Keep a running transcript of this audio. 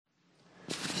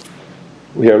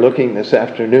We are looking this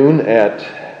afternoon at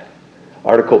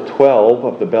Article 12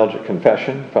 of the Belgic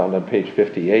Confession, found on page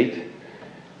 58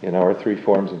 in our Three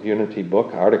Forms of Unity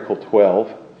book. Article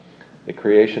 12, the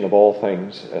creation of all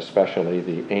things, especially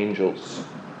the angels.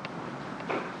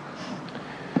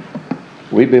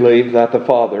 We believe that the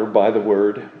Father, by the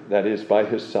Word, that is, by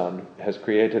His Son, has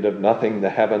created of nothing the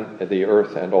heaven, the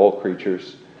earth, and all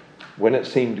creatures, when it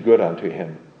seemed good unto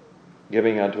Him,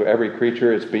 giving unto every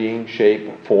creature its being,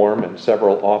 shape, form, and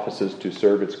several offices to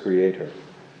serve its Creator.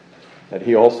 That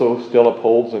He also still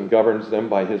upholds and governs them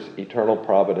by His eternal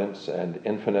providence and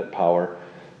infinite power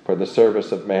for the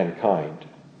service of mankind,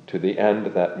 to the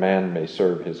end that man may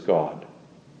serve his God.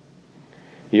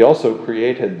 He also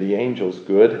created the angels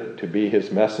good, to be His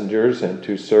messengers and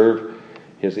to serve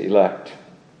His elect,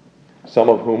 some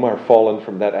of whom are fallen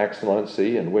from that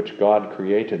excellency in which God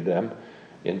created them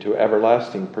into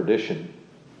everlasting perdition,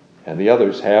 and the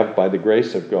others have, by the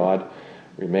grace of God,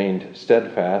 remained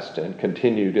steadfast and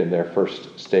continued in their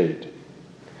first state.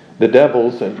 The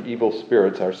devils and evil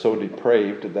spirits are so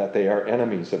depraved that they are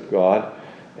enemies of God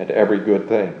and every good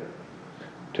thing,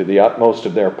 to the utmost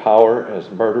of their power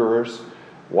as murderers,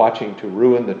 watching to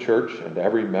ruin the church and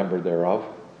every member thereof,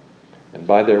 and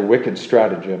by their wicked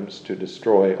stratagems to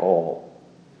destroy all,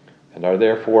 and are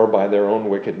therefore by their own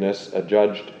wickedness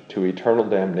adjudged to eternal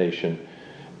damnation,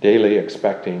 daily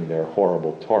expecting their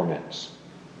horrible torments.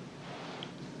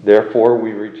 Therefore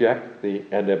we reject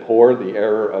and abhor the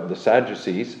error of the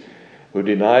Sadducees, who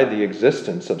deny the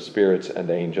existence of spirits and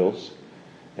angels,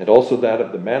 and also that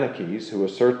of the Manichees, who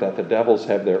assert that the devils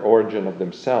have their origin of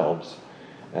themselves,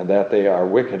 and that they are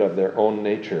wicked of their own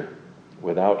nature,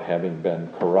 without having been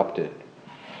corrupted.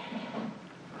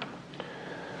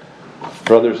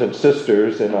 Brothers and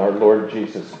sisters in our Lord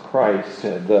Jesus Christ,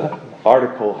 the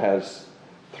article has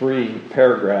 3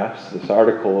 paragraphs, this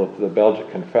article of the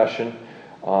Belgic Confession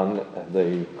on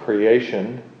the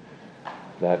creation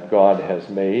that God has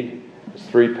made. It's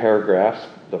 3 paragraphs,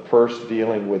 the first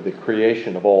dealing with the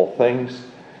creation of all things,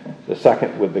 the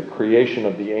second with the creation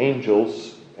of the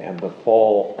angels and the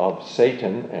fall of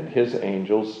Satan and his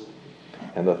angels,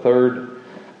 and the third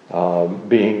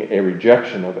being a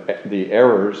rejection of the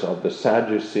errors of the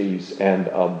Sadducees and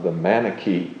of the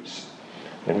Manichees.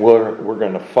 And we're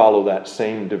going to follow that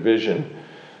same division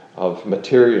of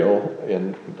material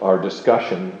in our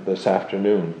discussion this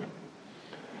afternoon.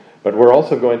 But we're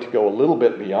also going to go a little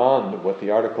bit beyond what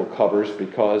the article covers,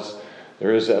 because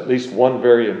there is at least one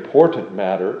very important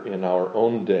matter in our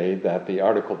own day that the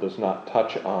article does not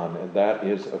touch on, and that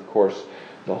is, of course,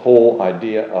 the whole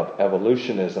idea of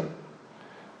evolutionism.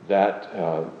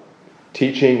 That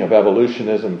teaching of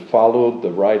evolutionism followed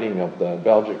the writing of the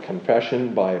Belgic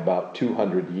Confession by about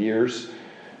 200 years,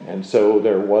 and so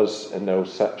there was no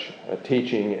such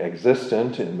teaching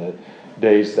existent in the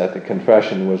days that the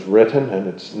Confession was written, and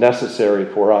it's necessary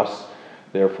for us,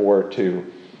 therefore, to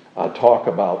talk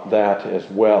about that as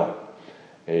well.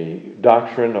 A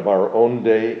doctrine of our own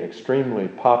day, extremely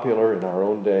popular in our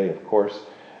own day, of course,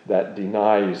 that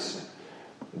denies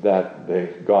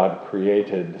that God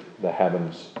created the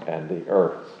heavens and the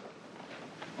earth.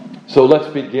 So let's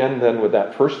begin then with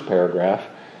that first paragraph,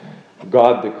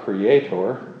 God the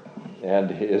Creator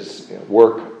and His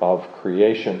work of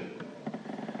creation.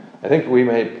 I think we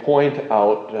may point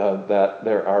out that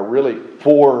there are really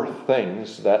 4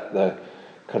 things that the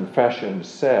Confession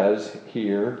says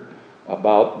here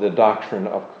about the doctrine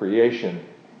of creation.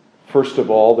 First of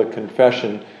all, the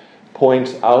Confession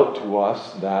points out to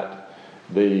us that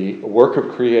the work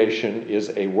of creation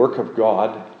is a work of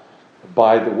God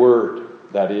by the Word,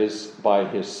 that is, by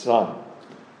His Son.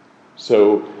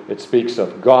 So it speaks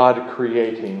of God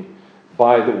creating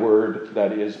by the Word,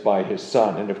 that is, by His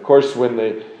Son. And of course, when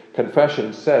the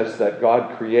Confession says that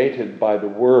God created by the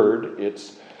Word,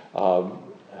 it's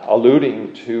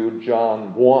alluding to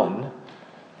John 1,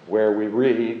 where we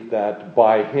read that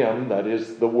by Him, that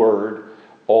is the Word,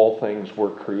 all things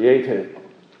were created.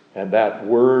 And that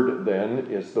Word, then,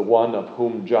 is the one of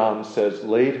whom John says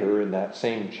later in that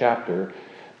same chapter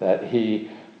that He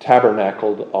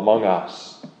tabernacled among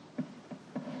us.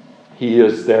 He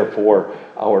is, therefore,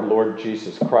 our Lord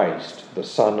Jesus Christ, the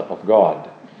Son of God.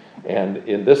 And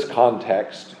in this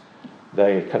context,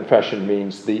 the Confession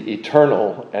means the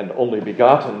eternal and only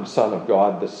begotten Son of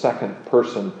God, the second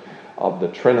person of the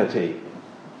Trinity.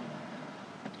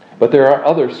 But there are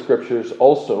other scriptures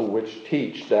also which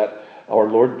teach that our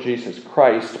Lord Jesus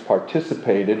Christ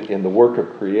participated in the work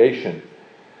of creation.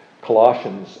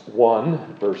 Colossians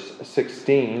 1, verse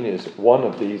 16 is one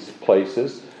of these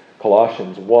places.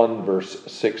 Colossians 1,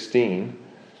 verse 16,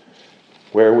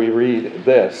 where we read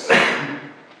this: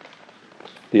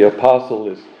 The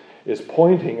apostle is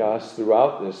pointing us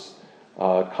throughout this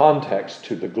context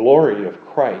to the glory of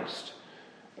Christ.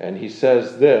 And he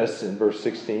says this in verse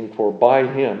 16, "For by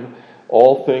him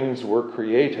all things were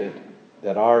created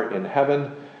that are in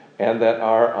heaven and that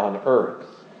are on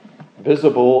earth,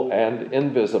 visible and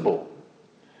invisible,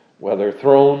 whether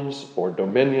thrones or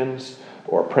dominions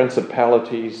or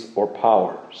principalities or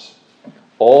powers.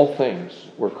 All things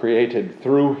were created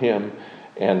through him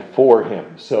and for him."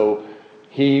 So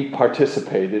he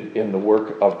participated in the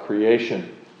work of creation.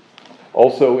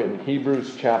 Also in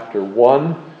Hebrews chapter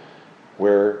 1,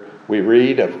 where we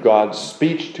read of God's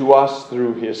speech to us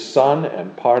through his Son,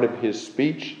 and part of his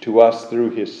speech to us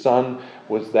through his Son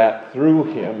was that through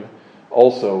him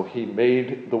also he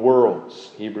made the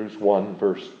worlds. Hebrews 1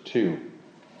 verse 2.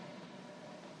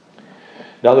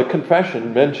 Now the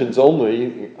confession mentions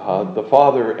only the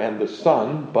Father and the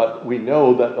Son, but we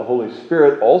know that the Holy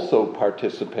Spirit also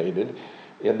participated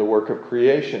in the work of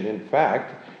creation. In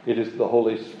fact, it is the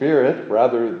Holy Spirit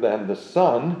rather than the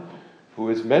Son who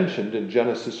is mentioned in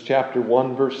Genesis chapter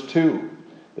 1 verse 2.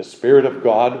 The Spirit of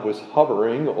God was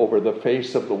hovering over the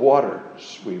face of the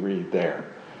waters, we read there.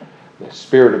 The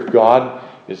Spirit of God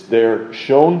is there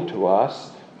shown to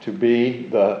us to be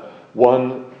the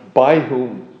one by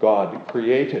whom God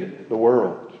created the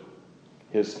world.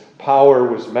 His power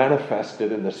was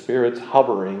manifested in the Spirit's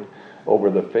hovering over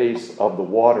the face of the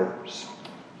waters.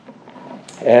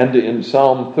 And in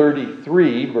Psalm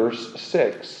 33, verse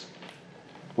 6,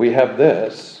 we have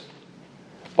this: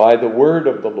 "By the word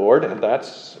of the Lord," and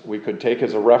that's, we could take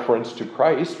as a reference to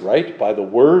Christ, right? "By the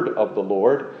word of the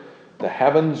Lord, the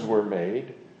heavens were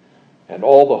made, and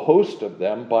all the host of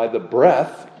them by the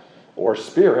breath," or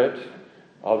spirit,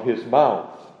 "of his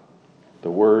mouth."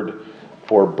 The word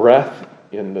for breath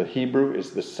in the Hebrew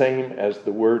is the same as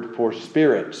the word for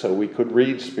spirit. So we could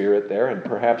read spirit there, and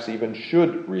perhaps even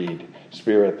should read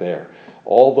spirit there.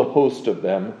 "All the host of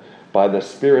them by the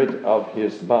spirit of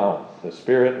his mouth," the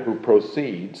Spirit who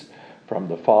proceeds from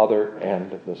the Father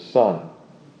and the Son.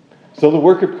 So the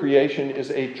work of creation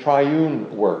is a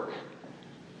triune work.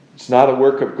 It's not a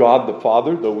work of God the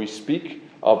Father, though we speak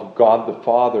of God the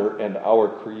Father and our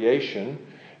creation.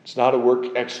 It's not a work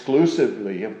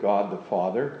exclusively of God the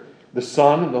Father. The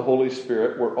Son and the Holy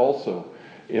Spirit were also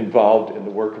involved in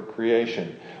the work of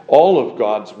creation. All of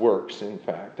God's works, in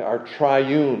fact, are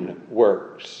triune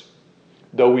works.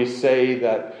 Though we say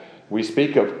that we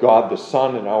speak of God the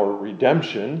Son in our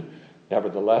redemption,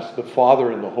 nevertheless, the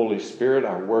Father and the Holy Spirit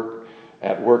are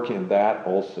at work in that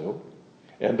also.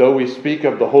 And though we speak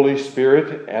of the Holy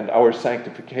Spirit and our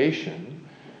sanctification,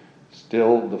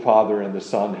 still the Father and the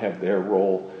Son have their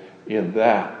role in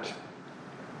that.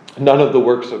 None of the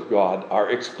works of God are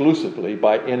exclusively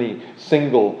by any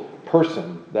single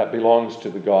person that belongs to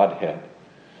the Godhead.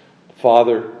 The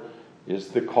Father is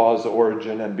the cause,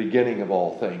 origin, and beginning of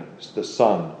all things. The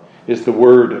Son is the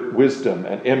word, wisdom,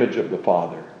 and image of the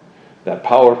Father, that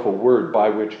powerful word by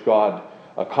which God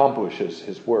accomplishes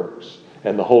his works.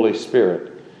 And the Holy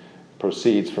Spirit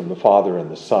proceeds from the Father and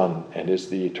the Son and is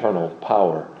the eternal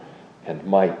power and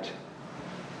might.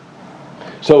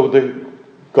 So the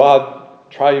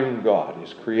triune God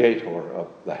is creator of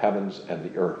the heavens and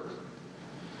the earth.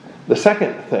 The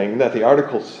second thing that the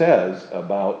article says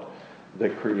about the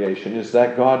creation is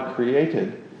that God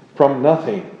created from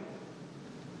nothing,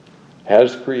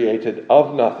 has created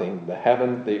of nothing the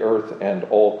heaven, the earth, and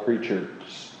all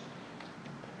creatures.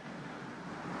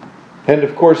 And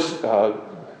of course,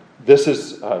 this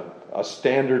is a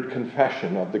standard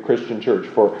confession of the Christian church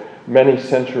for many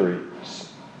centuries.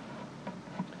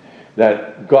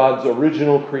 That God's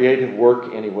original creative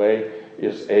work, anyway,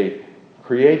 is a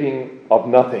creating of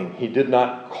nothing. He did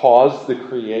not cause the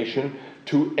creation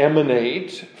to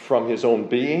emanate from his own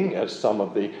being, as some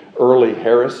of the early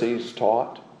heresies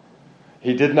taught.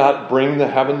 He did not bring the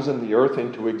heavens and the earth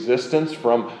into existence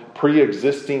from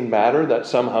pre-existing matter that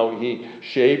somehow he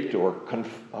shaped or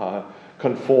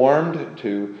conformed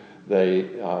to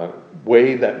the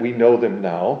way that we know them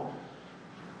now.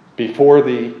 Before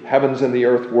the heavens and the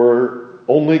earth were,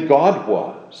 only God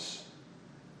was.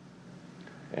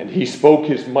 And he spoke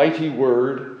his mighty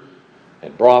word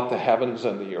and brought the heavens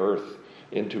and the earth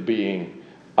into being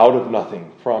out of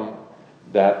nothing from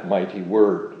that mighty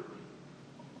word.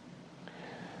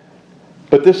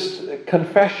 But this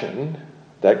confession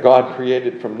that God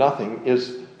created from nothing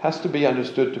has to be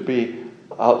understood to be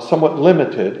somewhat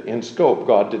limited in scope.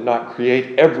 God did not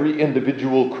create every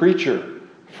individual creature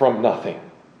from nothing.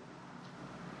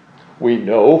 We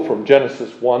know from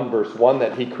Genesis 1 verse 1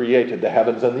 that he created the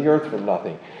heavens and the earth from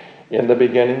nothing. In the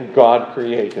beginning, God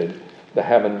created the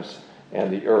heavens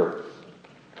and the earth.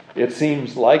 It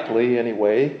seems likely,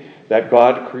 anyway, that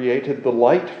God created the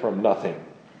light from nothing.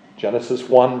 Genesis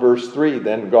 1 verse 3,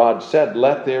 then God said,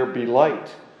 "Let there be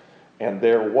light," and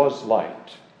there was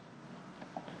light.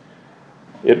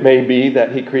 It may be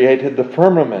that he created the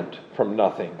firmament from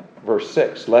nothing. Verse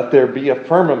 6, "Let there be a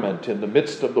firmament in the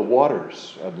midst of the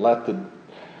waters, and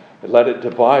let it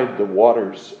divide the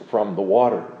waters from the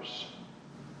waters."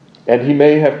 And he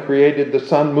may have created the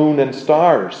sun, moon, and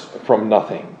stars from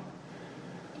nothing.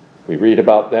 We read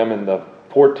about them in the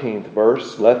 14th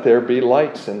verse, "Let there be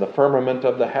lights in the firmament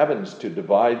of the heavens to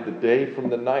divide the day from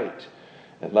the night,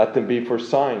 and let them be for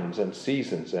signs and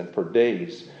seasons and for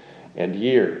days and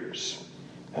years.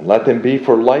 And let them be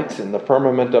for lights in the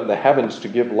firmament of the heavens to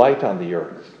give light on the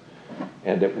earth."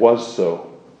 And it was so.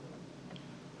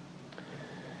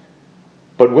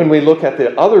 But when we look at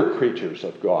the other creatures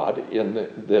of God in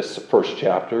this first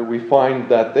chapter, we find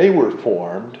that they were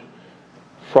formed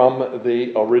from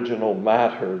the original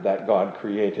matter that God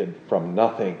created from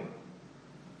nothing.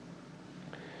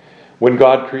 When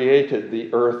God created the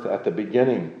earth at the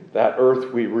beginning, that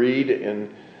earth we read in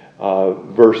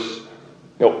verse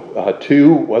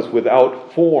 2 was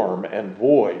without form and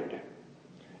void.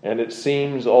 And it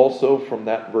seems also from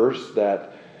that verse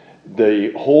that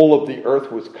the whole of the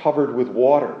earth was covered with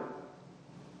water.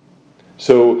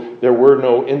 So there were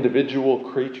no individual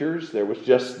creatures. There was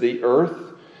just the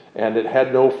earth, and it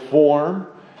had no form,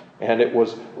 and it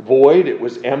was void. It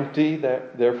was empty,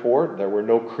 therefore. There were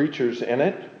no creatures in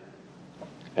it.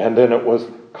 And then it was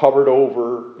covered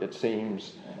over, it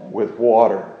seems, with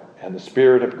water. And the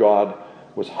Spirit of God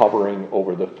was hovering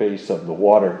over the face of the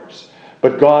waters.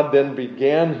 But God then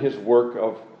began his work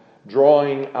of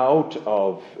drawing out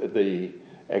of the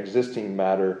existing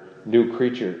matter new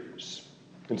creatures.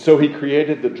 And so he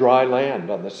created the dry land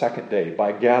on the second day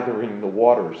by gathering the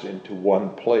waters into one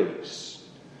place.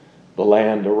 The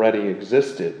land already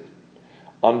existed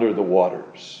under the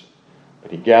waters,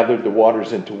 but he gathered the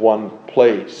waters into one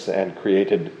place and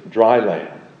created dry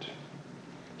land.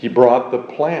 He brought the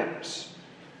plants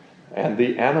and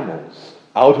the animals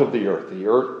out of the earth. The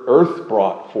earth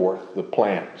brought forth the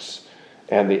plants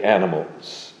and the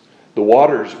animals. The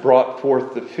waters brought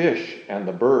forth the fish and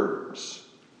the birds.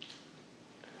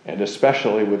 And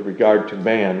especially with regard to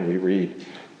man, we read,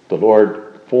 the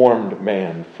Lord formed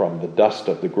man from the dust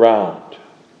of the ground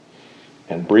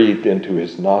and breathed into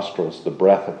his nostrils the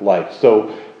breath of life.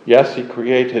 So, yes, he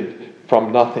created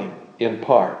from nothing in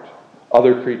part.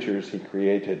 Other creatures he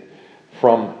created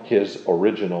from his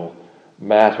original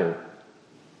matter.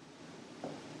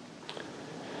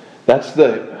 That's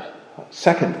the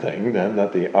second thing, then,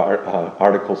 that the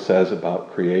article says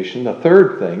about creation. The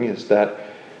third thing is that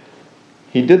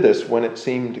he did this when it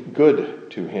seemed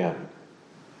good to him.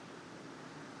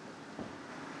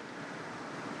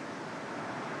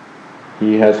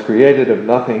 He has created of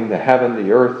nothing the heaven,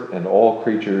 the earth, and all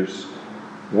creatures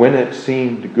when it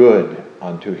seemed good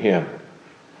unto him.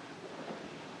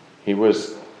 He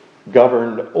was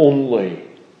governed only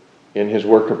in his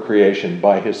work of creation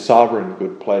by his sovereign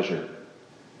good pleasure.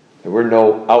 There were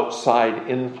no outside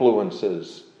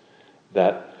influences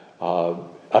that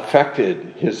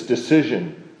affected his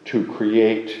decision to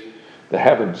create the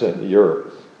heavens and the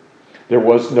earth. There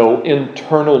was no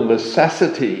internal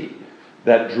necessity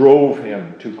that drove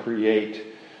him to create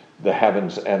the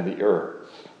heavens and the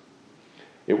earth.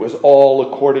 It was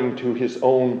all according to his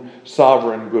own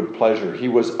sovereign good pleasure. He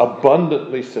was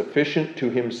abundantly sufficient to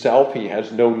himself. He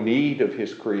has no need of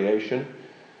his creation.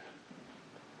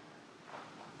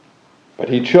 But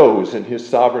he chose in his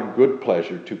sovereign good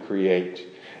pleasure to create.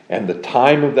 And the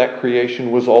time of that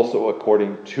creation was also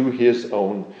according to his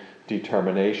own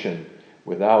determination,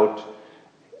 without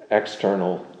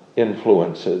external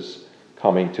influences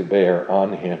coming to bear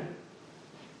on him.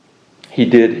 He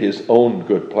did his own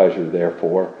good pleasure,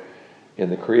 therefore, in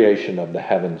the creation of the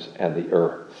heavens and the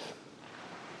earth.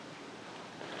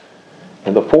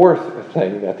 And the fourth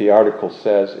thing that the article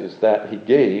says is that he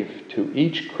gave to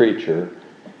each creature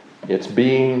its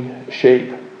being,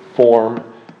 shape, form,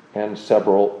 and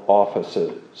several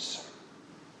offices.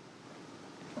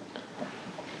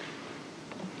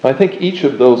 I think each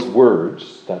of those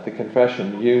words that the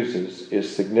confession uses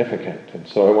is significant, and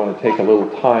so I want to take a little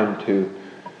time to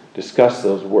discuss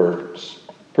those words.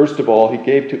 First of all, he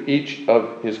gave to each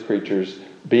of his creatures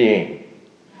being.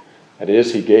 That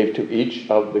is, he gave to each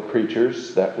of the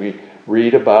creatures that we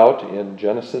read about in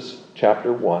Genesis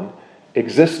chapter 1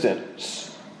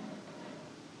 existence.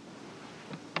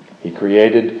 He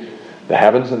created the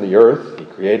heavens and the earth. He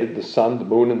created the sun, the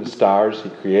moon, and the stars. He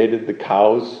created the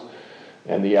cows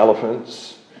and the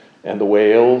elephants and the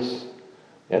whales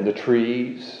and the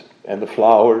trees and the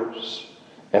flowers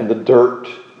and the dirt,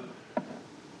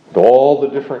 all the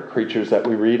different creatures that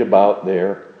we read about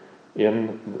there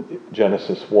in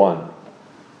Genesis 1.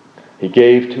 He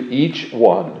gave to each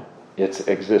one its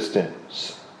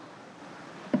existence.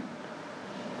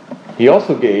 He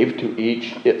also gave to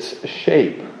each its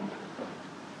shape.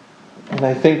 And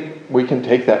I think we can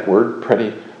take that word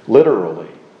pretty literally.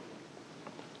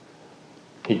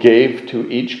 He gave to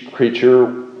each creature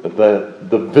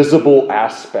the visible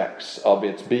aspects of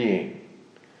its being.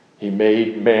 He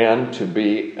made man to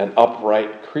be an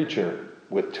upright creature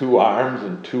with 2 arms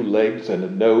and 2 legs and a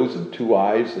nose and 2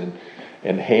 eyes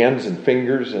and hands and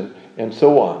fingers and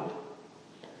so on.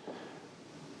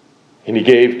 And he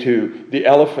gave to the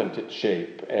elephant its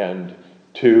shape and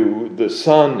to the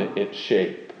sun its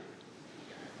shape.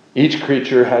 Each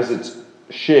creature has its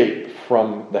shape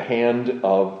from the hand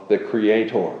of the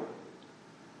Creator.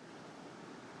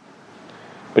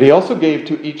 But he also gave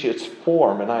to each its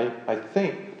form, and I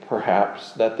think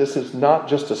perhaps that this is not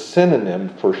just a synonym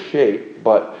for shape,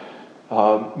 but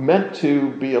meant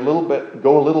to be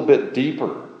go a little bit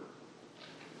deeper.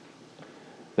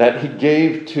 That he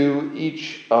gave to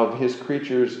each of his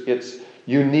creatures its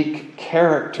unique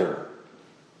character.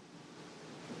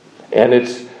 And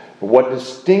it's what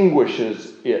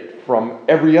distinguishes it from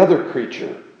every other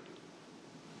creature.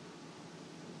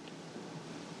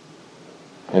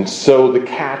 And so the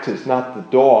cat is not the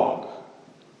dog,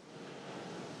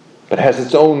 but has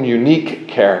its own unique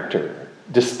character,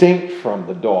 distinct from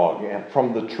the dog and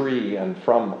from the tree and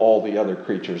from all the other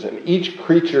creatures. And each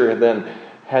creature then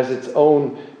has its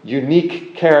own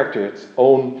unique character, its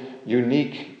own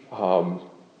unique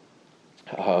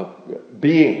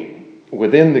being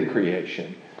within the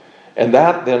creation. And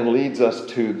that then leads us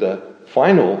to the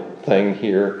final thing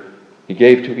here. He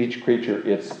gave to each creature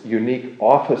its unique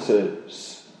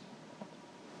offices.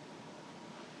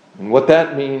 And what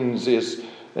that means is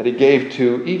that he gave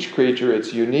to each creature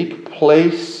its unique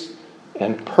place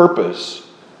and purpose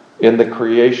in the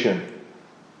creation.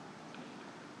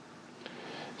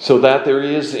 So that there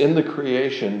is in the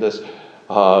creation this,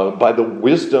 by the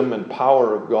wisdom and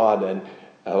power of God, and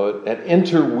an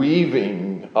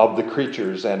interweaving of the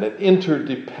creatures and an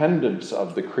interdependence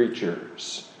of the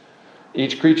creatures.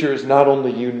 Each creature is not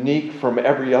only unique from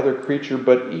every other creature,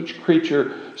 but each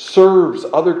creature serves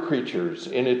other creatures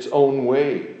in its own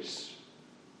ways.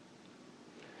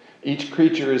 Each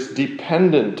creature is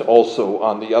dependent also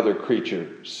on the other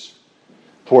creatures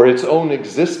for its own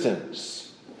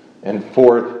existence and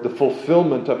for the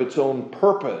fulfillment of its own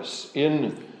purpose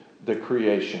in the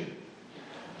creation.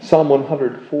 Psalm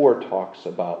 104 talks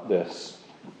about this.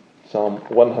 Psalm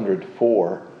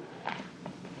 104.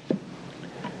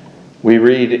 We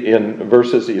read in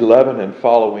verses 11 and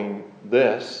following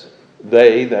this,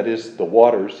 they, that is the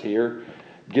waters here,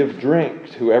 give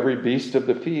drink to every beast of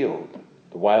the field.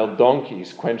 The wild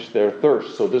donkeys quench their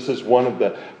thirst. So this is one of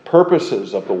the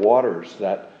purposes of the waters,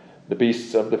 that the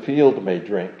beasts of the field may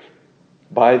drink.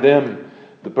 By them,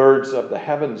 the birds of the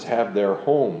heavens have their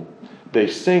home. They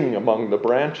sing among the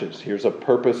branches. Here's a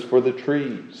purpose for the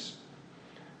trees,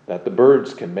 that the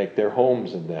birds can make their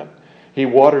homes in them. He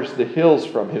waters the hills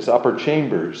from his upper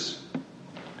chambers.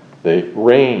 The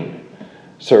rain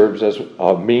serves as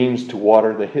a means to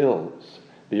water the hills.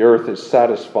 The earth is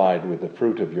satisfied with the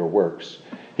fruit of your works.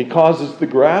 He causes the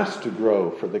grass to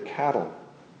grow for the cattle,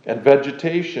 and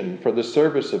vegetation for the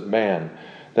service of man,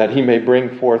 that he may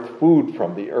bring forth food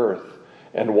from the earth,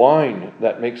 and wine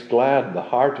that makes glad the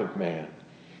heart of man,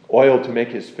 oil to make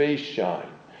his face shine,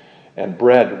 and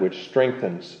bread which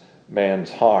strengthens man's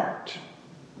heart.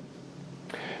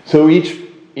 So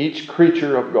each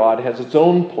creature of God has its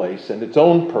own place and its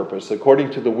own purpose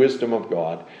according to the wisdom of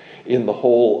God in the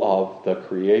whole of the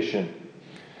creation,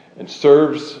 and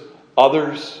serves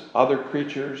other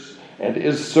creatures, and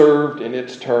is served in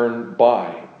its turn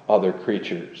by other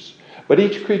creatures. But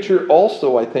each creature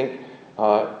also, I think,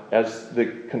 as the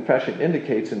confession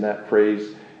indicates in that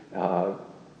phrase,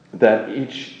 that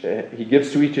he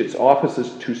gives to each its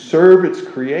offices to serve its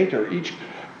Creator. Each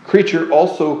creature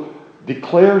also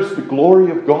declares the glory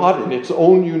of God in its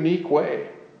own unique way.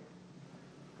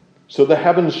 So the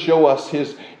heavens show us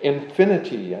his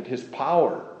infinity and his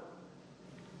power.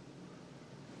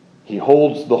 He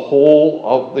holds the whole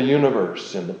of the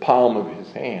universe in the palm of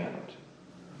his hand.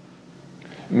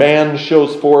 Man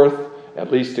shows forth,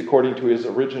 at least according to his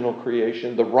original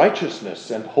creation, the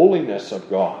righteousness and holiness of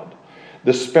God.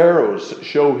 The sparrows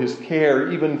show his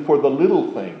care even for the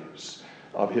little things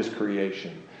of his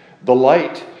creation. The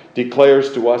light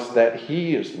declares to us that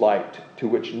he is light, to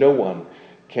which no one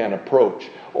can approach.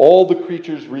 All the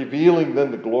creatures revealing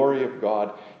then the glory of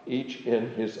God each in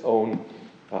his own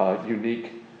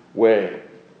unique way.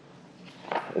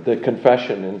 The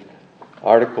confession in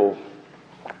Article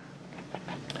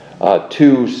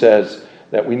 2 says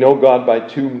that we know God by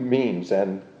two means,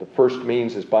 and the first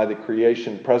means is by the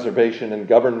creation, preservation, and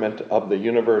government of the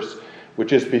universe,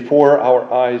 which is before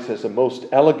our eyes as a most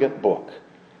elegant book,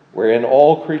 wherein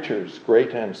all creatures,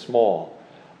 great and small,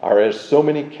 are as so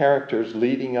many characters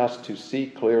leading us to see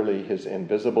clearly his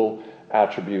invisible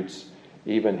attributes,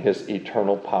 even his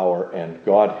eternal power and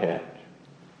Godhead.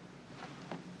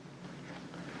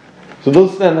 So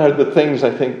those then are the things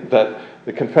I think that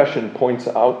the confession points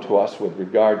out to us with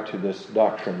regard to this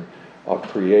doctrine of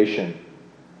creation.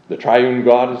 The triune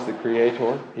God is the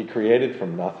creator. He created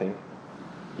from nothing.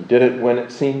 He did it when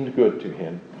it seemed good to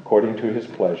him, according to his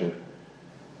pleasure.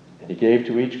 And he gave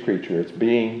to each creature its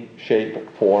being,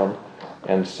 shape, form,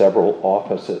 and several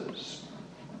offices.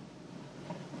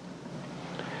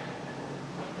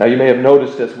 Now you may have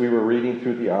noticed as we were reading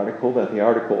through the article that the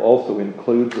article also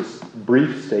includes a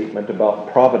brief statement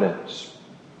about providence.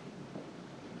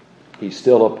 He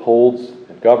still upholds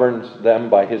and governs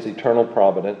them by his eternal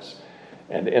providence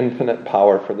and infinite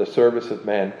power for the service of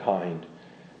mankind,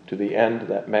 to the end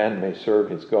that man may serve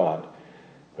his God.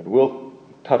 But we'll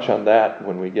touch on that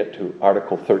when we get to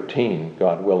Article 13,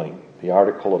 God willing, the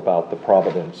article about the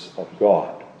providence of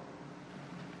God.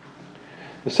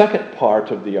 The second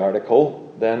part of the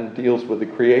article then deals with the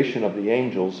creation of the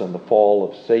angels and the fall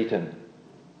of Satan.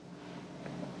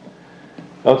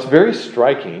 Now it's very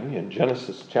striking in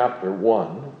Genesis chapter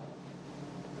 1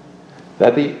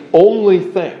 that the only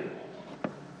thing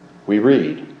we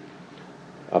read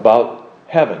about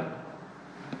heaven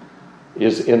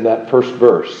is in that first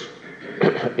verse.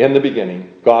 In the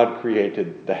beginning, God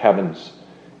created the heavens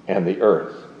and the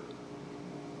earth.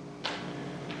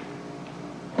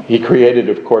 He created,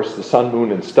 of course, the sun,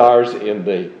 moon, and stars in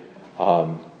the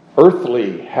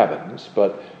earthly heavens,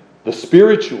 but the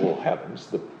spiritual heavens,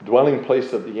 the dwelling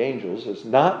place of the angels, is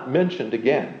not mentioned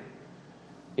again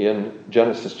in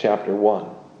Genesis chapter 1.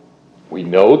 We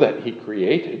know that he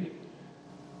created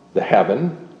the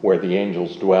heaven where the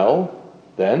angels dwell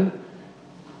then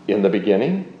in the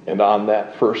beginning and on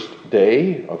that first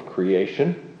day of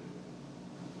creation.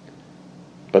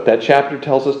 But that chapter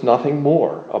tells us nothing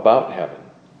more about heaven.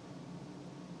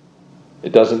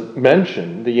 It doesn't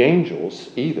mention the angels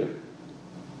either.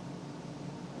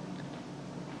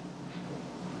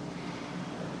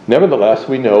 Nevertheless,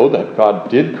 we know that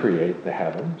God did create the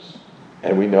heavens,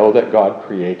 and we know that God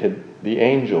created the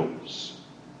angels.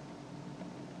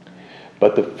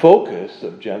 But the focus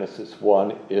of Genesis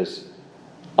 1 is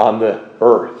on the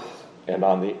earth and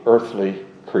on the earthly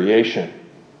creation.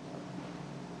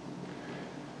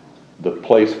 The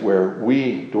place where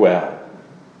we dwell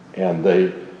and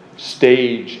the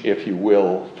stage, if you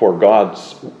will, for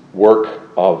God's work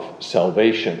of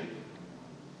salvation.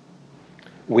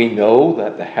 We know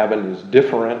that the heaven is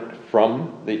different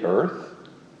from the earth,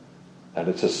 that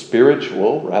it's a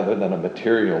spiritual rather than a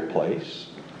material place,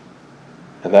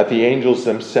 and that the angels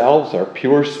themselves are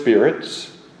pure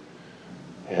spirits,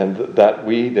 and that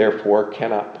we therefore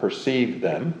cannot perceive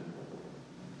them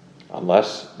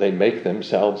unless they make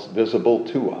themselves visible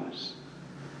to us.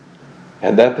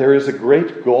 And that there is a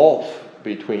great gulf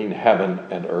between heaven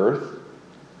and earth,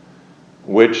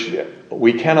 which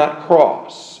we cannot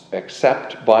cross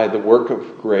except by the work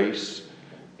of grace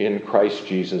in Christ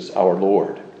Jesus our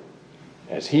Lord,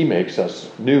 as he makes us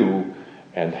new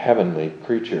and heavenly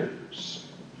creatures.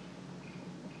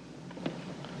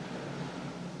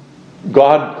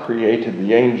 God created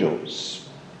the angels,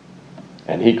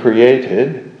 and he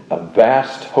created a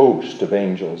vast host of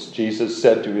angels. Jesus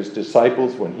said to his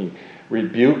disciples when he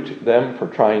rebuked them for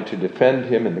trying to defend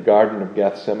him in the Garden of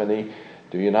Gethsemane,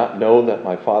 "Do you not know that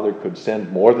my Father could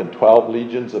send more than 12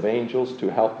 legions of angels to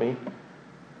help me?"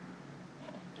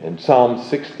 And Psalm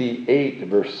 68,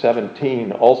 verse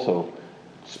 17, also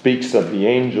speaks of the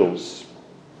angels.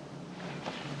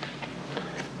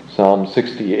 Psalm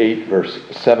 68, verse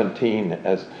 17,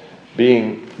 as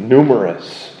being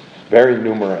numerous, very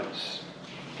numerous.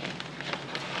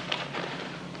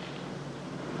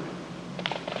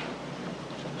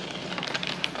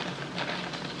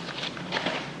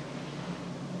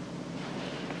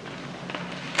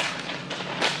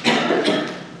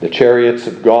 The chariots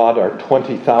of God are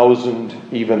 20,000,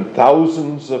 even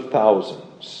thousands of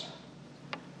thousands.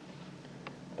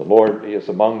 The Lord is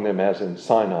among them as in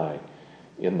Sinai,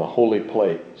 in the holy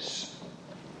place.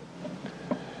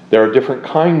 There are different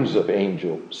kinds of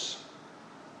angels.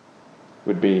 It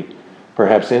would be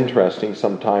perhaps interesting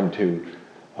sometime to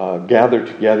gather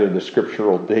together the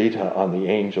scriptural data on the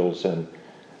angels and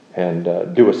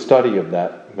and do a study of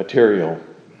that material.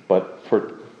 But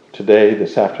for today,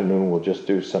 this afternoon, we'll just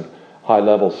do some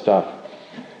high-level stuff.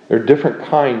 There are different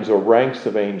kinds or ranks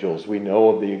of angels. We know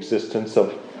of the existence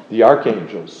of the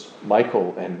archangels,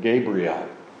 Michael and Gabriel.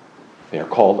 They are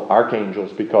called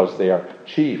archangels because they are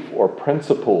chief or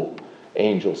principal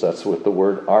angels. That's what the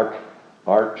word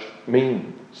arch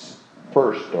means.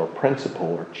 First or principal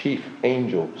or chief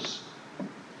angels.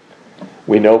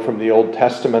 We know from the Old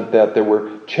Testament that there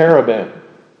were cherubim,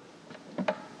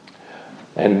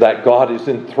 and that God is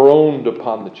enthroned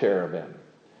upon the cherubim,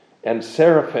 and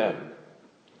seraphim,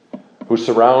 who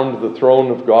surround the throne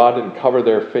of God and cover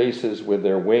their faces with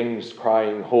their wings,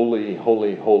 crying, "Holy,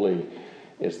 holy, holy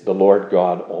is the Lord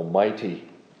God Almighty."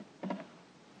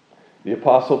 The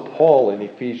Apostle Paul in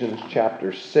Ephesians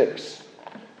chapter 6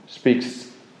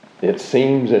 speaks, it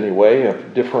seems anyway,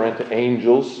 of different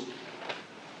angels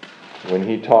when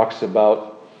he talks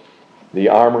about the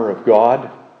armor of God.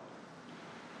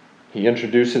 He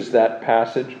introduces that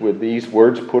passage with these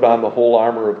words, "Put on the whole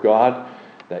armor of God,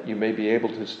 that you may be able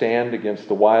to stand against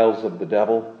the wiles of the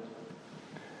devil.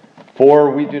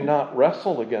 For we do not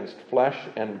wrestle against flesh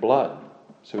and blood."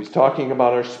 So he's talking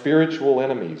about our spiritual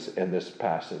enemies in this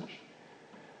passage.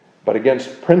 "But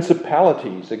against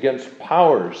principalities, against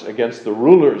powers, against the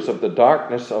rulers of the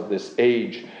darkness of this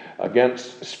age,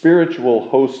 against spiritual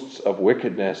hosts of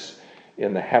wickedness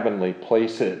in the heavenly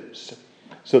places."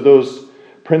 So those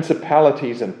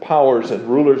principalities and powers and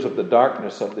rulers of the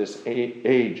darkness of this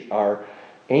age are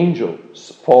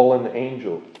angels, fallen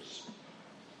angels.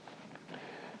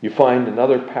 You find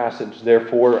another passage,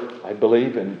 therefore, I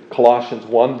believe, in Colossians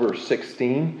 1, verse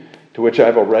 16, to which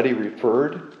I've already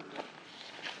referred,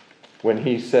 when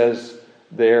he says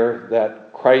there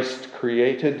that Christ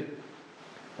created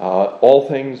all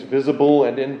things visible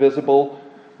and invisible,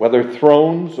 whether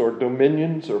thrones or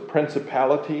dominions or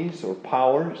principalities or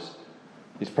powers.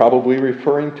 He's probably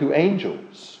referring to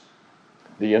angels,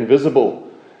 the invisible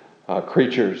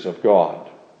creatures of God,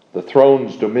 the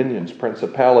thrones, dominions,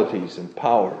 principalities, and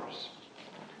powers.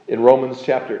 In Romans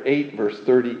chapter 8, verse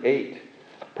 38,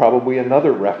 probably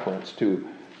another reference to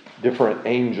different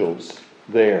angels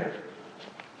there.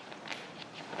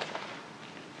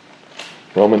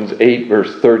 Romans 8,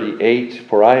 verse 38,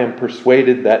 "For I am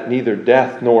persuaded that neither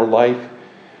death nor life,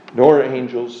 nor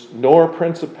angels, nor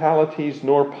principalities,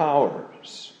 nor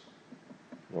powers,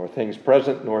 nor things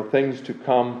present, nor things to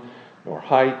come, nor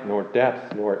height, nor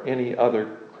depth, nor any other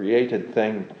created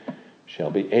thing shall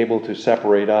be able to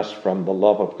separate us from the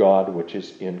love of God which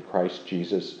is in Christ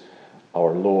Jesus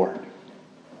our Lord."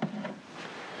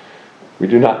 We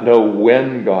do not know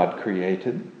when God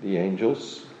created the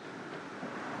angels.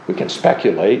 We can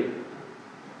speculate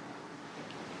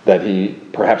that he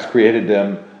perhaps created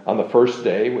them on the first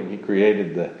day when he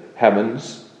created the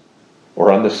heavens,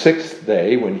 or on the sixth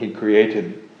day when he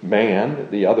created man,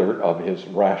 the other of his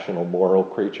rational moral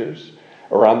creatures,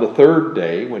 or on the third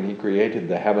day when he created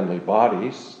the heavenly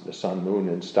bodies, the sun, moon,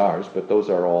 and stars, but those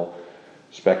are all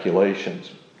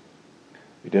speculations.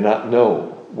 We do not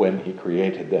know when he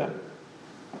created them.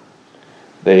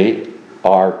 They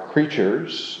are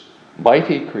creatures,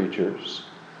 mighty creatures.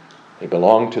 They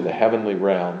belong to the heavenly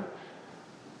realm.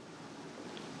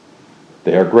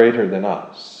 They are greater than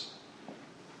us.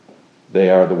 They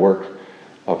are the work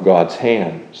of God's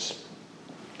hands.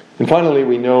 And finally,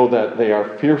 we know that they are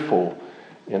fearful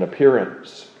in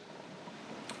appearance.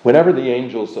 Whenever the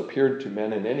angels appeared to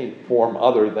men in any form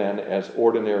other than as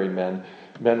ordinary men,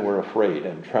 men were afraid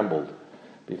and trembled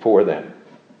before them.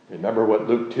 Remember what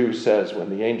Luke 2 says, when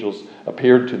the angels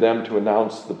appeared to them to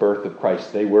announce the birth of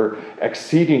Christ, they were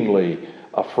exceedingly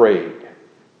afraid.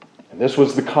 And this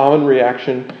was the common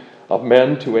reaction of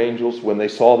men to angels when they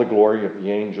saw the glory of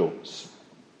the angels.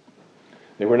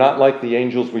 They were not like the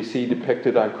angels we see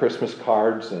depicted on Christmas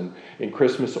cards and in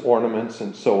Christmas ornaments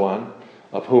and so on,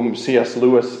 of whom C.S.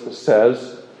 Lewis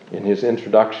says in his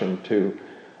introduction to,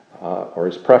 or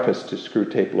his preface to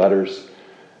Screwtape Letters,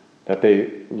 that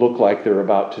they look like they're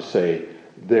about to say,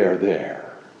 "They're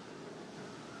there."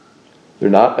 They're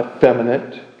not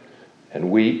effeminate and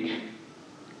weak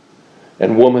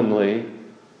and womanly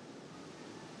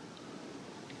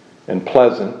and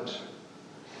pleasant.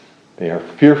 They are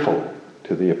fearful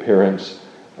to the appearance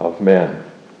of men.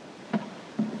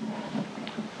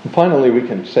 And finally, we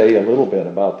can say a little bit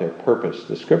about their purpose.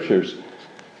 The Scriptures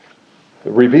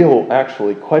reveal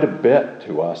actually quite a bit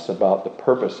to us about the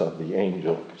purpose of the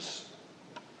angels.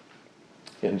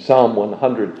 In Psalm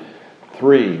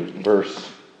 103,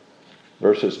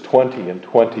 verses 20 and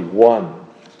 21,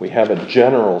 we have a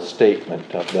general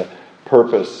statement of the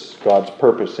purpose, God's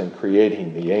purpose in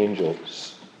creating the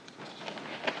angels.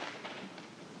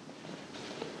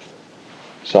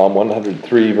 Psalm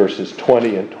 103, verses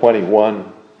 20 and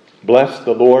 21. Bless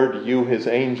the Lord, you his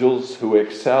angels, who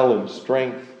excel in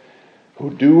strength, who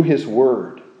do his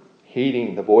word,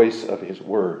 heeding the voice of his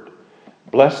word.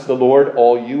 Bless the Lord,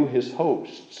 all you his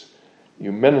hosts,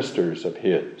 you ministers of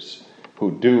his,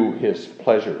 who do his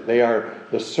pleasure. They are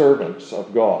the servants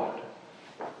of God.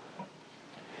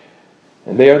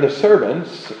 And they are the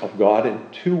servants of God in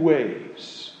two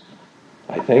ways.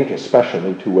 I think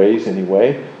especially two ways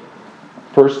anyway.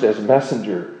 First, as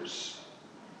messengers.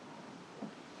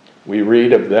 We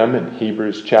read of them in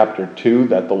Hebrews chapter 2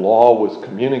 that the law was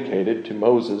communicated to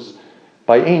Moses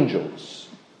by angels.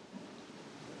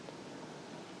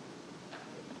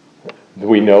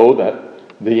 We know that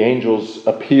the angels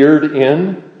appeared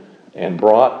in and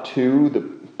brought to the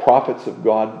prophets of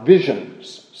God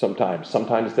visions sometimes.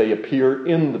 Sometimes they appear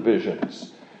in the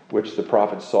visions which the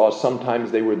prophets saw.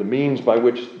 Sometimes they were the means by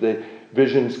which the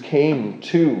visions came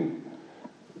to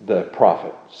the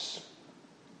prophets.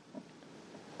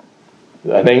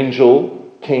 An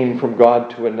angel came from God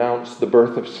to announce the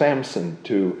birth of Samson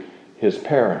to his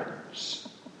parents.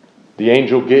 The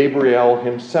angel Gabriel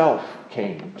himself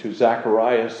came to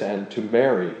Zacharias and to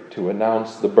Mary to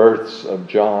announce the births of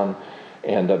John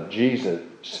and of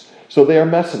Jesus. So they are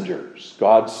messengers.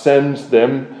 God sends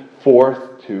them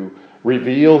forth to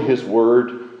reveal his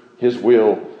word, his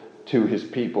will to his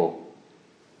people.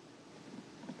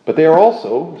 But they are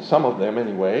also, some of them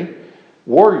anyway,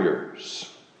 warriors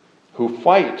who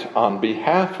fight on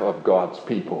behalf of God's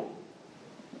people.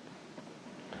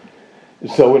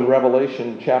 So in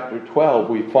Revelation chapter 12,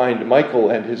 we find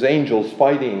Michael and his angels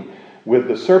fighting with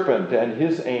the serpent and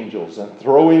his angels and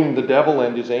throwing the devil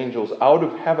and his angels out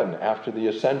of heaven after the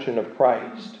ascension of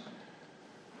Christ.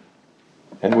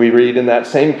 And we read in that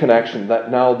same connection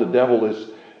that now the devil is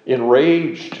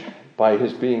enraged by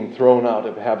his being thrown out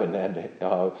of heaven and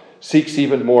seeks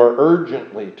even more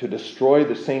urgently to destroy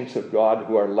the saints of God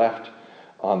who are left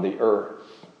on the earth.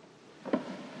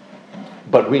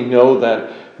 But we know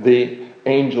that the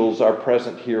angels are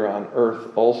present here on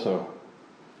earth also.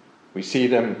 We see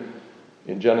them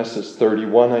in Genesis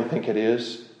 31, I think it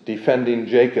is, defending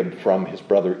Jacob from his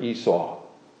brother Esau.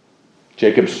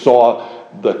 Jacob saw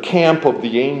the camp of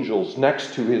the angels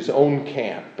next to his own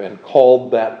camp and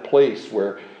called that place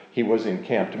where he was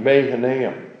encamped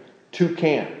Mahanaim. Two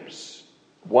camps.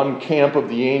 One camp of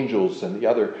the angels and the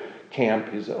other camp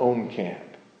his own camp.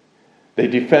 They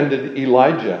defended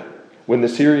Elijah when the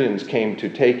Syrians came to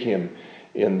take him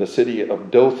in the city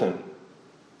of Dothan.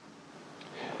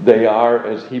 They are,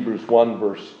 as Hebrews 1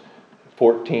 verse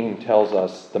 14 tells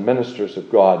us, the ministers of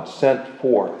God sent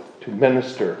forth to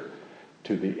minister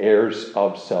to the heirs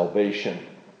of salvation.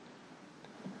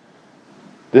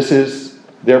 This is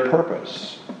their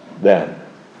purpose, then,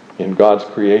 in God's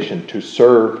creation, to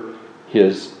serve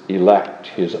his elect,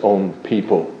 his own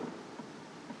people.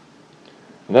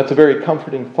 And that's a very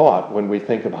comforting thought when we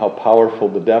think of how powerful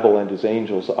the devil and his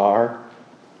angels are,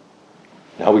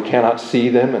 how we cannot see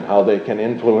them and how they can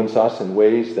influence us in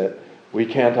ways that we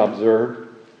can't observe,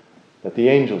 that the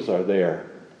angels are there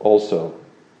also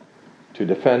to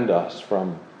defend us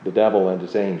from the devil and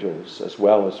his angels, as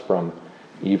well as from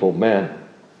evil men.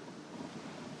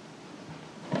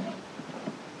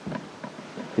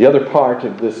 The other part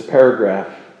of this paragraph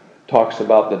talks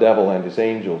about the devil and his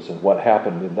angels and what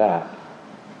happened in that.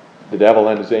 The devil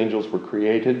and his angels were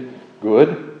created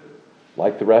good,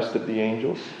 like the rest of the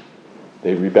angels.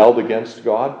 They rebelled against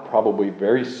God probably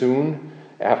very soon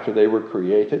after they were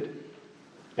created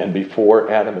and before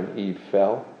Adam and Eve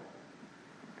fell.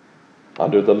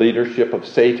 Under the leadership of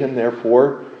Satan,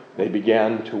 therefore, they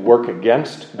began to work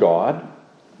against God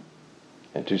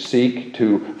and to seek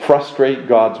to frustrate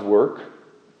God's work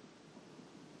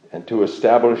and to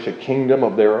establish a kingdom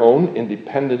of their own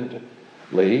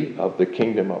independently of the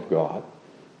kingdom of God.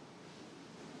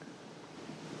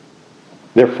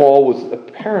 Their fall was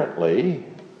apparently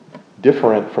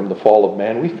different from the fall of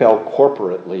man. We fell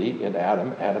corporately in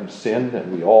Adam. Adam sinned,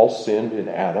 and we all sinned in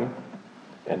Adam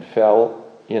and fell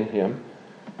in him.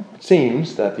 It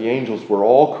seems that the angels were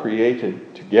all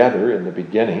created together in the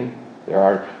beginning. There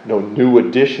are no new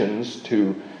additions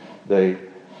to the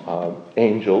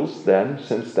angels then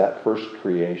since that first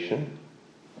creation.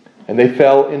 And they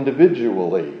fell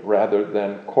individually rather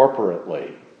than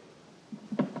corporately,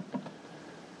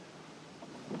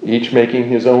 each making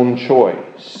his own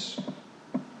choice.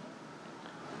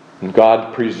 And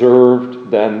God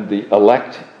preserved then the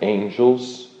elect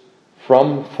angels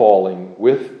from falling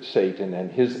with Satan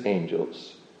and his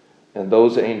angels. And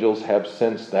those angels have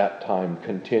since that time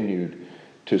continued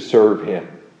to serve him.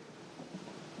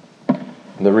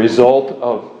 The result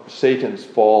of Satan's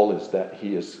fall is that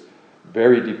he is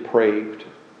very depraved,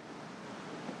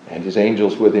 and his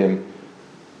angels with him,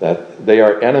 that they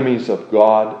are enemies of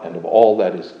God and of all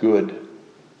that is good,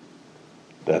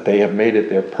 that they have made it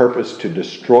their purpose to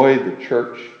destroy the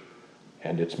church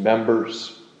and its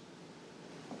members,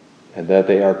 and that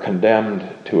they are condemned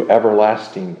to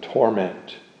everlasting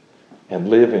torment and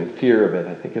live in fear of it.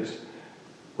 I think it's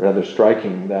rather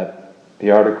striking that the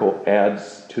article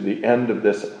adds to the end of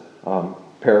this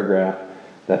paragraph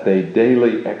that they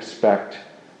daily expect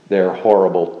their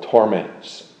horrible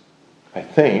torments. I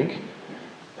think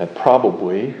that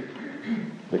probably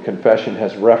the confession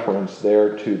has reference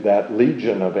there to that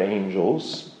legion of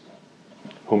angels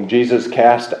whom Jesus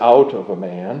cast out of a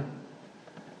man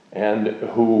and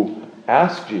who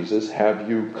asked Jesus, "Have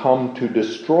you come to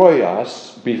destroy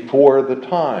us before the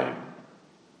time?"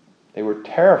 They were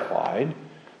terrified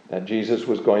that Jesus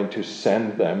was going to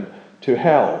send them to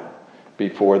hell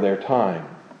before their time.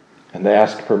 And they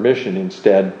asked permission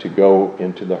instead to go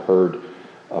into the herd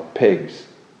of pigs.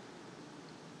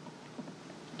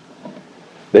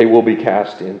 They will be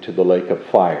cast into the lake of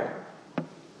fire.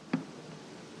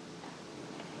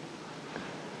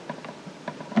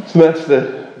 So that's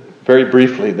very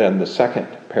briefly then the second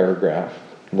paragraph.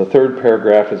 And the third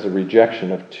paragraph is a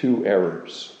rejection of two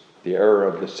errors. The error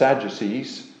of the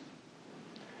Sadducees.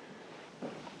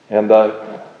 And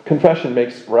the confession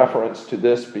makes reference to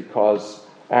this because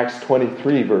Acts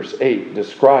 23 verse 8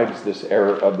 describes this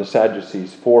error of the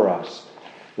Sadducees for us.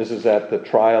 This is at the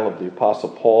trial of the Apostle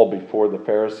Paul before the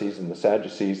Pharisees and the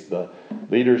Sadducees, the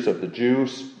leaders of the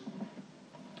Jews.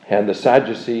 And the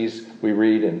Sadducees, we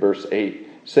read in verse 8,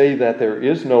 say that there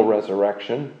is no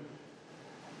resurrection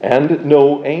and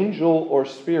no angel or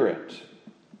spirit.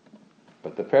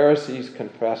 But the Pharisees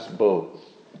confess both.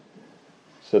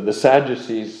 So the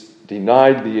Sadducees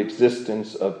denied the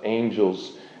existence of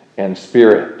angels and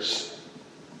spirits.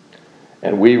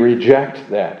 And we reject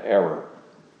that error.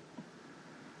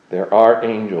 There are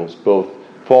angels, both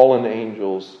fallen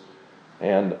angels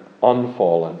and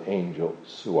unfallen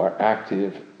angels, who are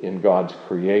active in God's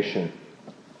creation.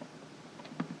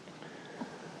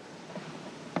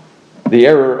 The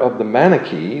error of the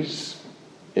Manichees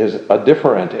is a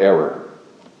different error.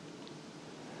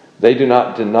 They do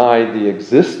not deny the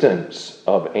existence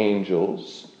of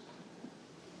angels,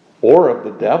 or of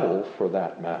the devil for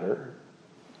that matter,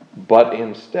 but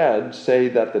instead say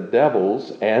that the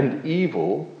devils and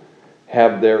evil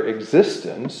have their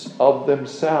existence of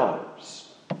themselves.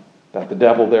 That the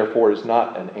devil, therefore, is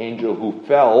not an angel who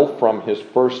fell from his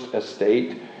first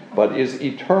estate, but is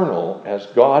eternal as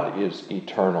God is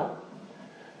eternal.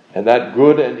 And that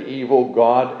good and evil,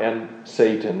 God and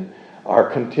Satan, are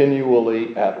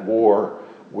continually at war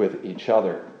with each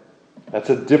other.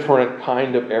 That's a different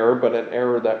kind of error, but an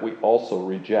error that we also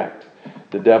reject.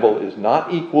 The devil is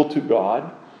not equal to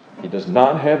God. He does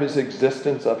not have his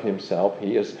existence of himself.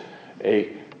 He is a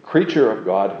creature of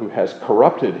God who has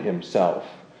corrupted himself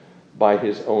by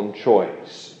his own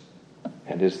choice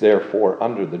and is therefore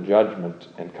under the judgment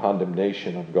and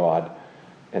condemnation of God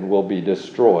and will be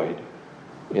destroyed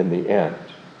in the end.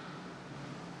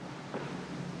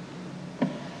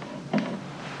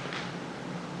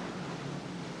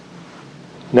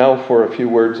 Now for a few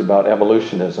words about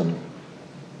evolutionism.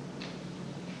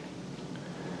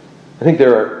 I think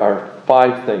there are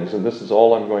 5 things, and this is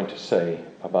all I'm going to say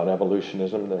about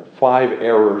evolutionism. There are 5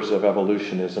 errors of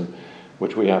evolutionism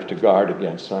which we have to guard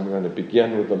against. So I'm going to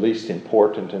begin with the least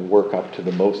important and work up to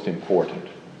the most important.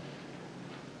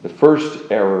 The first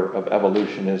error of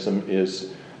evolutionism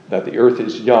is that the earth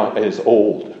is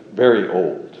old, very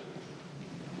old.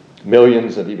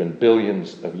 Millions and even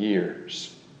billions of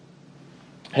years.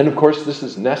 And of course, this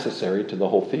is necessary to the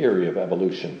whole theory of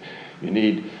evolution. You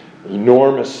need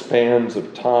enormous spans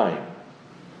of time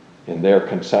in their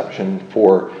conception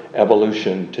for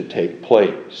evolution to take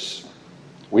place.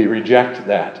 We reject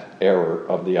that error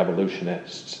of the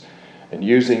evolutionists, and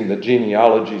using the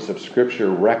genealogies of Scripture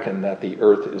reckon that the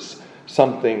earth is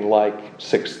something like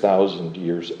 6,000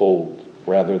 years old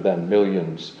rather than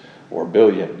millions or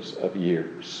billions of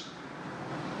years.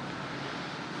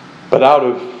 But out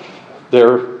of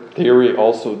their theory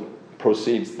also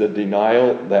proceeds the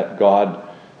denial that God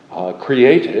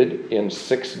created in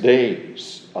 6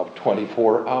 days of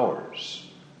 24 hours.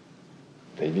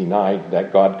 They denied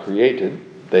that God created.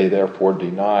 They therefore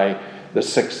deny the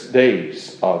 6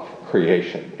 days of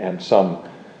creation. And some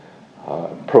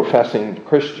professing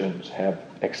Christians have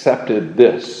accepted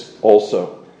this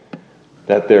also,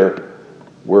 that there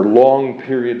were long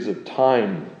periods of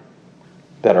time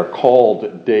that are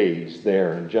called days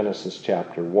there in Genesis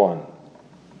chapter 1.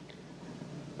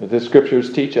 The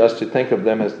Scriptures teach us to think of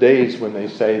them as days when they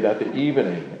say that the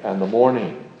evening and the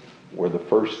morning were the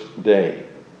first day,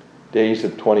 days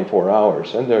of 24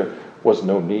 hours. And there was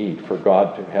no need for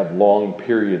God to have long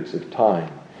periods of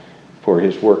time for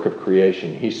his work of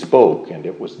creation. He spoke and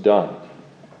it was done.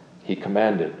 He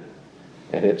commanded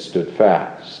and it stood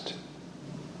fast.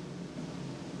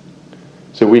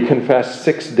 So we confess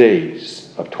 6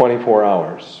 days of 24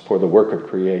 hours for the work of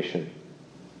creation.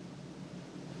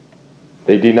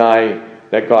 They deny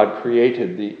that God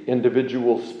created the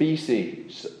individual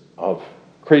species of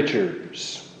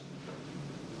creatures.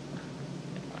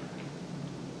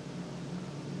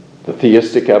 The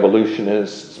theistic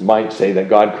evolutionists might say that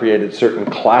God created certain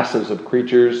classes of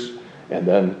creatures and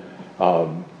then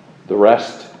the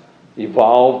rest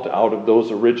evolved out of those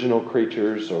original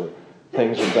creatures or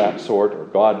things of that sort. Or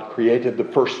God created the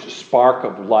first spark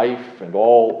of life and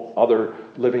all other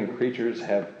living creatures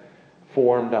have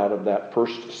formed out of that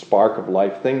first spark of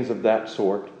life, things of that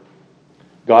sort.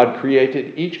 God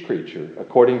created each creature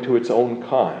according to its own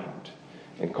kind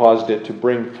and caused it to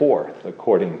bring forth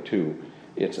according to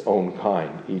its own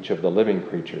kind, each of the living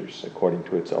creatures according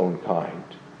to its own kind.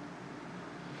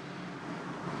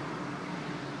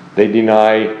 They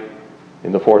deny,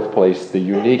 in the fourth place, the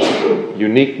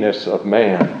uniqueness of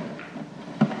man.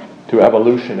 To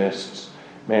evolutionists,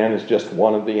 man is just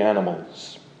one of the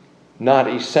animals, not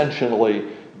essentially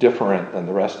different than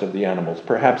the rest of the animals,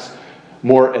 perhaps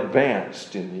more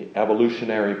advanced in the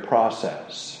evolutionary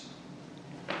process,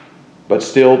 but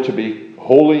still to be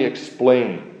wholly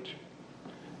explained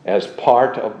as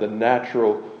part of the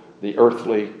natural, the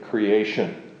earthly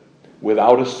creation,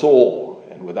 without a soul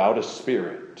and without a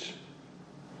spirit,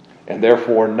 and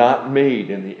therefore not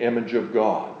made in the image of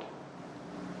God,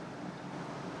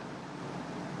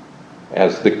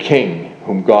 as the king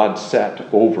whom God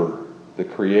set over the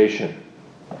creation.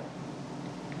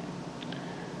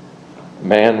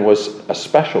 Man was a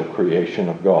special creation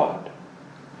of God,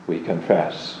 we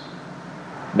confess,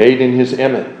 made in his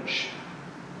image,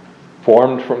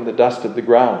 formed from the dust of the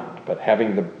ground, but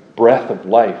having the breath of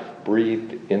life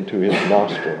breathed into his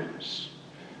nostrils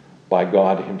by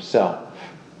God himself,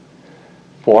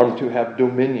 formed to have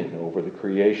dominion over the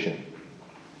creation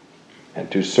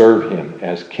and to serve him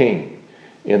as king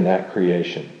in that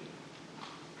creation.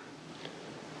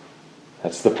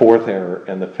 That's the fourth error.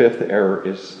 And the fifth error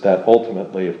is that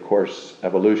ultimately, of course,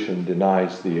 evolution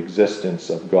denies the existence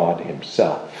of God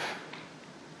himself.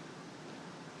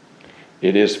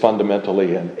 It is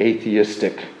fundamentally an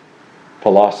atheistic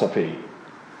philosophy.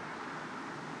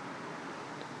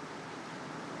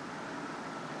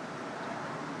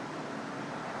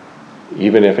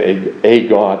 Even if a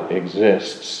God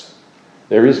exists,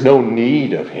 there is no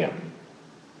need of him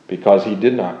because he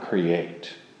did not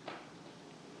create.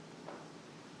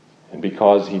 And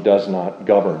because he does not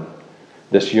govern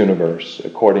this universe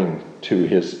according to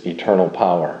his eternal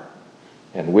power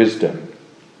and wisdom.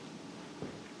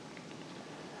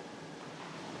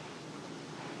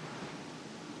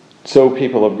 So,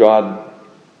 people of God,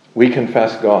 we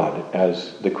confess God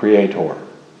as the Creator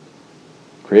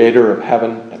of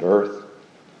heaven and earth,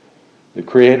 the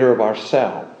Creator of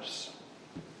ourselves.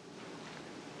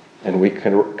 And we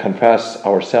can confess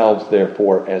ourselves,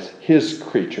 therefore, as his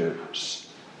creatures,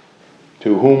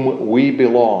 to whom we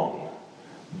belong,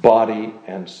 body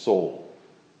and soul,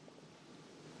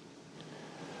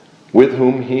 with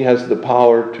whom he has the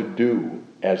power to do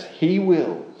as he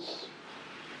wills,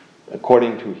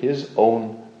 according to his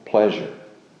own pleasure.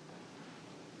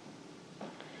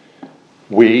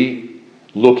 We,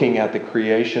 looking at the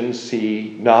creation,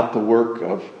 see not the work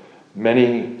of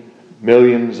many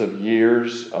millions of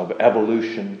years of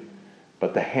evolution,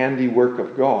 but the handiwork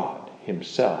of God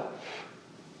himself.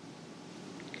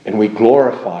 And we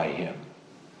glorify him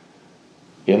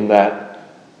in that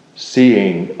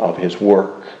seeing of his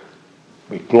work.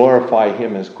 We glorify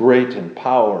him as great in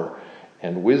power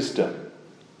and wisdom.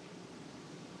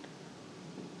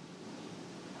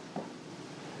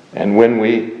 And when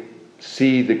we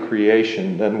see the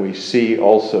creation, then we see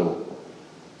also,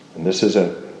 and this is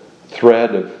a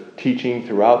thread of teaching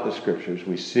throughout the Scriptures,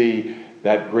 we see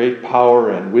that great power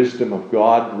and wisdom of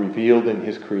God revealed in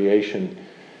his creation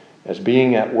as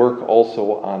being at work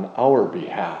also on our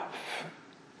behalf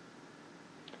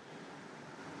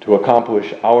to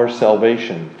accomplish our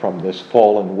salvation from this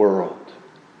fallen world,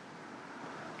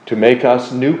 to make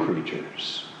us new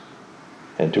creatures,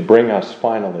 and to bring us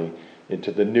finally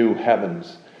into the new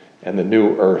heavens and the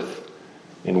new earth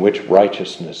in which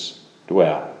righteousness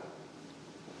dwell.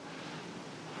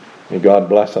 May God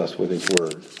bless us with his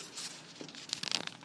word.